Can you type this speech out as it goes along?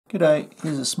G'day,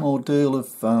 here's a small deal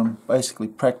of basically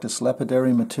practice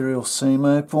lapidary material, seam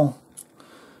opal.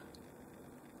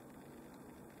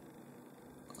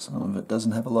 Some of it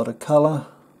doesn't have a lot of colour.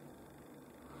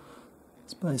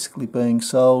 It's basically being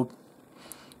sold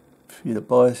for you to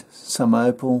buy some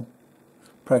opal,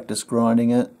 practice grinding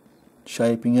it,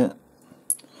 shaping it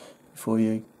before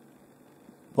you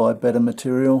buy better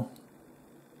material.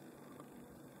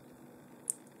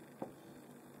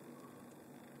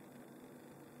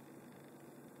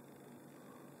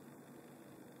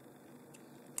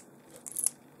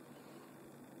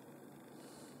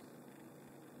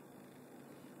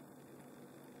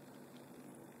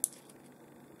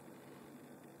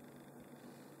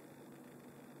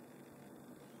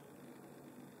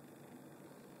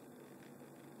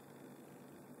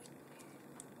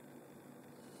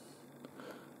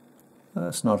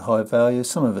 It's not high value,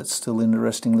 some of it's still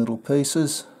interesting little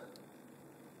pieces.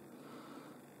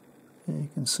 You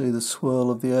can see the swirl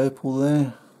of the opal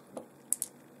there.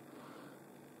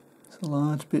 It's a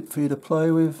large bit for you to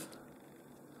play with.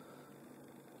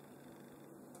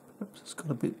 Perhaps it's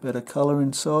got a bit better colour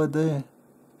inside there.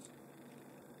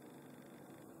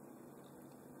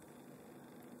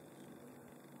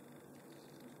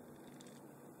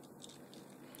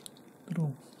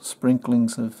 Little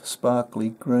sprinklings of sparkly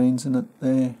greens in it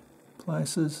there,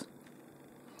 places.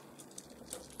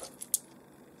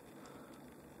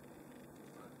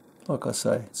 Like I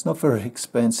say, it's not very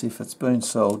expensive, it's been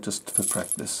sold just for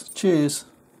practice. Cheers!